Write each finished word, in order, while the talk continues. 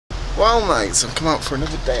Well, mates, I've come out for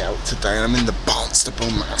another day out today, and I'm in the Barnstaple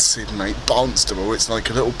Massive, mate. Barnstaple, it's like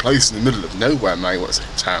a little place in the middle of nowhere, mate. What's it,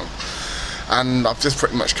 town? And I've just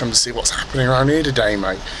pretty much come to see what's happening around here today,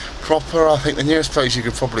 mate. Proper, I think the nearest place you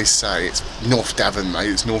could probably say it's North Devon, mate.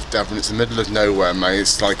 It's North Devon. It's the middle of nowhere, mate.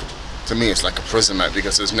 It's like, to me, it's like a prison, mate,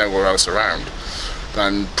 because there's nowhere else around.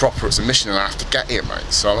 And proper, it's a mission, and I have to get here,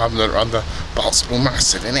 mate. So I'm having a look around the Barnstaple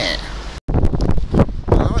Massive, innit?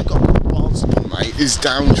 How I got Barnstaple, mate, is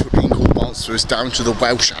down to it being called Barnstaple, is down to the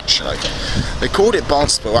Welsh, actually. They called it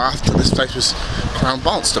Barnstaple after this place was crowned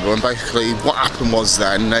Barnstaple, and basically what happened was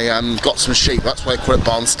then they got some sheep. That's why they call it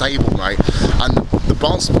Barnstaple, mate. And the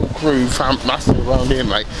Barnstaple crew found massive around here,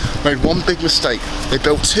 mate, made one big mistake. They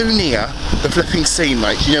built too near the flipping scene,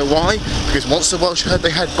 mate. You know why? Because once the Welsh heard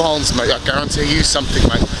they had barns, mate, I guarantee you something,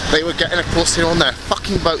 mate. They were getting across here on their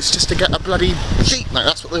fucking boats just to get a bloody sheep, mate.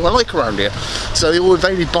 That's what they were like around here. So they all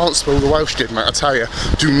invaded Barnstaple, the Welsh did, mate, I tell you.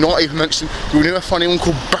 Do not even mention, you'll never find anyone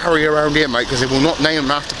called Barry around here, mate, because they will not name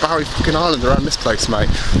them after Barry fucking Island around this place, mate.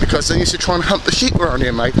 Because they used to try and hunt the sheep around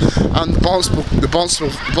here, mate. And the Barnstaple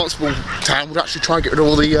town would actually try and get rid of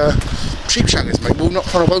all the sheep shaggers, mate. We'll not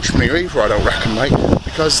find a Welshman here either, I don't reckon, mate,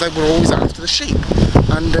 because they were always after the sheep.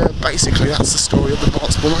 And basically that's the story of the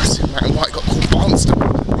Barnstaple Massive, mate, and why it got called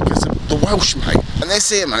Barnstaple, because of the Welsh, mate. And this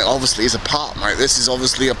here, mate, obviously is a park, mate. This is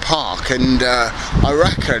obviously a park, and I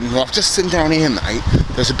reckon, well, I've just seen down here, mate,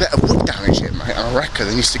 there's a bit of wood damage here, mate, and I reckon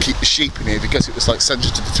they used to keep the sheep in here because it was like centre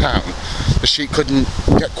to the town. The sheep couldn't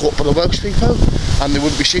get caught by the Welsh people, and they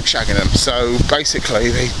wouldn't be sheep shagging them. So basically,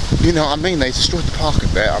 they, you know what I mean, they destroyed the park a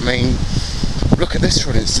bit. I mean, look at this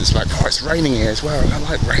for instance, like, oh, it's raining here as well. I don't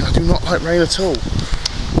like rain, I do not like rain at all.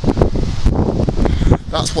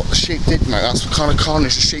 That's what the sheep did, mate. That's the kind of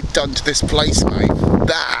carnage the sheep done to this place, mate.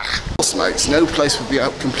 Mates, no place would be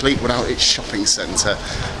out complete without its shopping centre,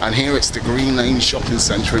 and here it's the Green Lane shopping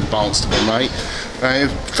centre in Barnstaple, mate.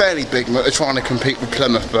 Fairly big, mate. They're trying to compete with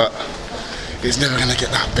Plymouth, but it's never going to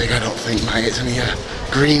get that big, I don't think, mate. It's only a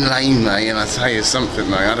Green Lane, mate, and I tell you something,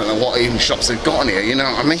 mate, I don't know what even shops they've got in here, you know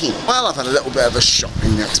what I mean? Well, I've had a little bit of a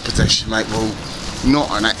shopping expedition, mate. Well,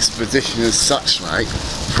 not an expedition as such, mate.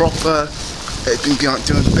 Proper, it's been doing a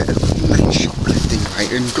bit of Green Lane shoplifting,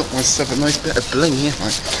 mate, and got myself a nice bit of bling here,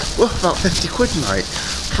 mate. Well, about 50 quid, mate.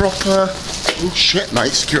 Proper, oh shit,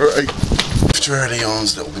 mate, security. After early on, I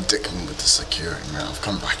was a little bit dicking with the security, mate. I've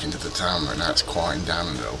come back into the town right now, it's quieting down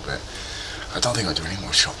a little bit. I don't think I'll do any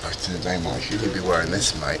more shoplifting today, mate. You could be wearing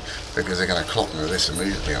this, mate, because they're going to clock me with this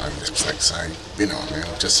immediately. I just like say, you know what I mean,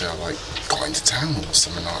 I'll just say I like got into town or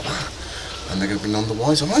something like that. And they're going to be none the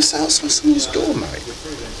wiser. Am I outside someone's door, mate?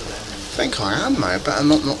 I think I am, mate. I better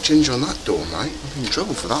not knock ginger on that door, mate. I'm in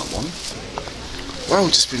trouble for that one. Well,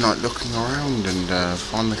 I've just been like looking around and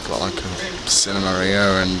finally got like a cinema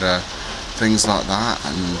here and things like that,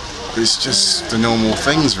 and it's just the normal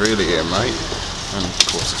things really here, mate. And of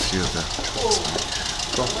course a few of the trucks, mate.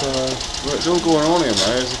 But well, it's all going on here,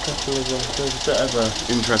 mate. There's a couple of there's a bit of an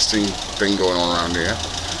interesting thing going on around here.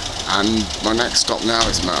 And my next stop now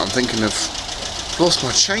is, mate, I'm thinking of lost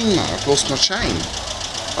my chain, mate. I've lost my chain.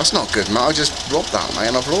 That's not good, mate. I just robbed that, mate,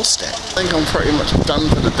 and I've lost it. I think I'm pretty much done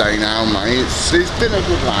for the day now, mate. It's been a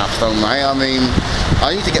good laugh, though, mate. I mean,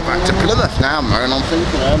 I need to get back to Plymouth now, mate, and I'm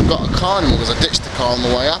thinking I haven't got a car anymore because I ditched the car on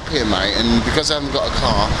the way up here, mate. And because I haven't got a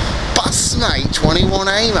car, bus, mate,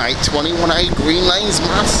 21A, mate. 21A, Green Lane's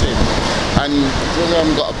massive. And because I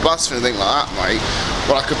haven't got a bus or anything like that, mate,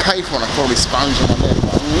 well, I could pay for one, I'd probably sponge on my lid.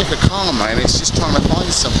 But I'm with a car, mate, and it's just trying to find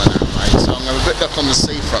somewhere now, mate. So I'm going to have a bit up on the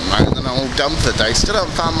seafront, mate, and then I'm all done for the day. Still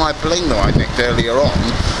haven't found my bling that I nicked earlier on,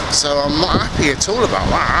 so I'm not happy at all about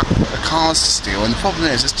that. The car's to steal, and the problem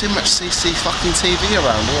is there's too much CC fucking TV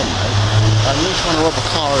around here, mate. And me trying to rob a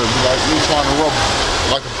car would be like me trying to rob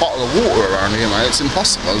like a bottle of water around here, mate. It's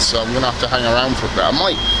impossible, so I'm going to have to hang around for a bit. I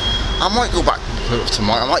might go back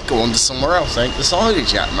tonight. I might go on to somewhere else. I ain't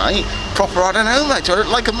decided yet, mate. Proper, I don't know, mate. I don't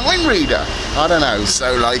like a mind reader. I don't know.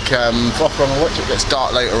 So, like, proper, I'm gonna watch it gets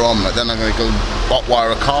dark later on, but then I'm gonna go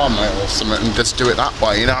hotwire a car, mate, or something, and just do it that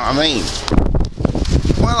way. You know what I mean?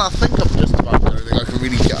 Well, I think I've just about done everything I can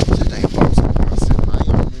really get up to today. Barnstaple Massive, mate.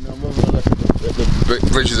 I mean, I'm having a look at the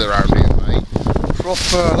bridges around here, mate.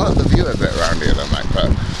 Proper, I like the view a bit around here, though, mate. But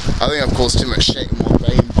I think I've caused too much shit in one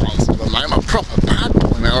day in Barnstaple, mate. I'm a proper bad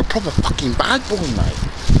boy, mate. I'm a proper fucking bad boy, mate.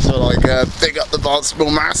 So, like, big up the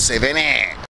Barnstaple Massive, innit?